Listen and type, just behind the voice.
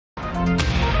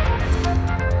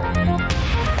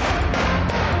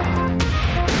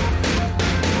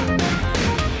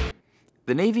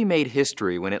The Navy made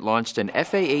history when it launched an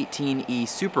FA-18E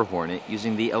Super Hornet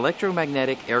using the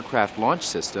Electromagnetic Aircraft Launch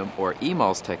System, or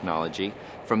EMALS technology,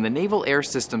 from the Naval Air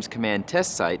Systems Command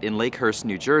test site in Lakehurst,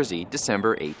 New Jersey,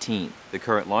 December 18. The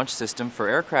current launch system for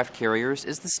aircraft carriers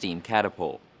is the steam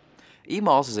catapult.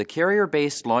 EMALS is a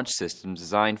carrier-based launch system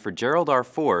designed for Gerald R.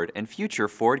 Ford and future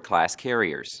Ford-class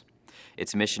carriers.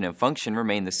 Its mission and function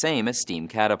remain the same as steam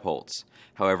catapults.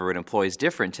 However, it employs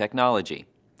different technology.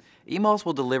 EMALS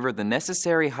will deliver the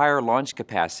necessary higher launch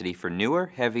capacity for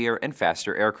newer, heavier, and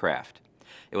faster aircraft.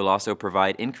 It will also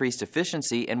provide increased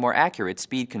efficiency and more accurate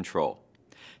speed control.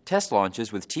 Test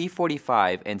launches with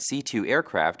T-45 and C-2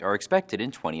 aircraft are expected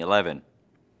in 2011.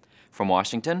 From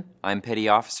Washington, I'm Petty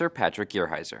Officer Patrick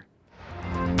Gearhiser.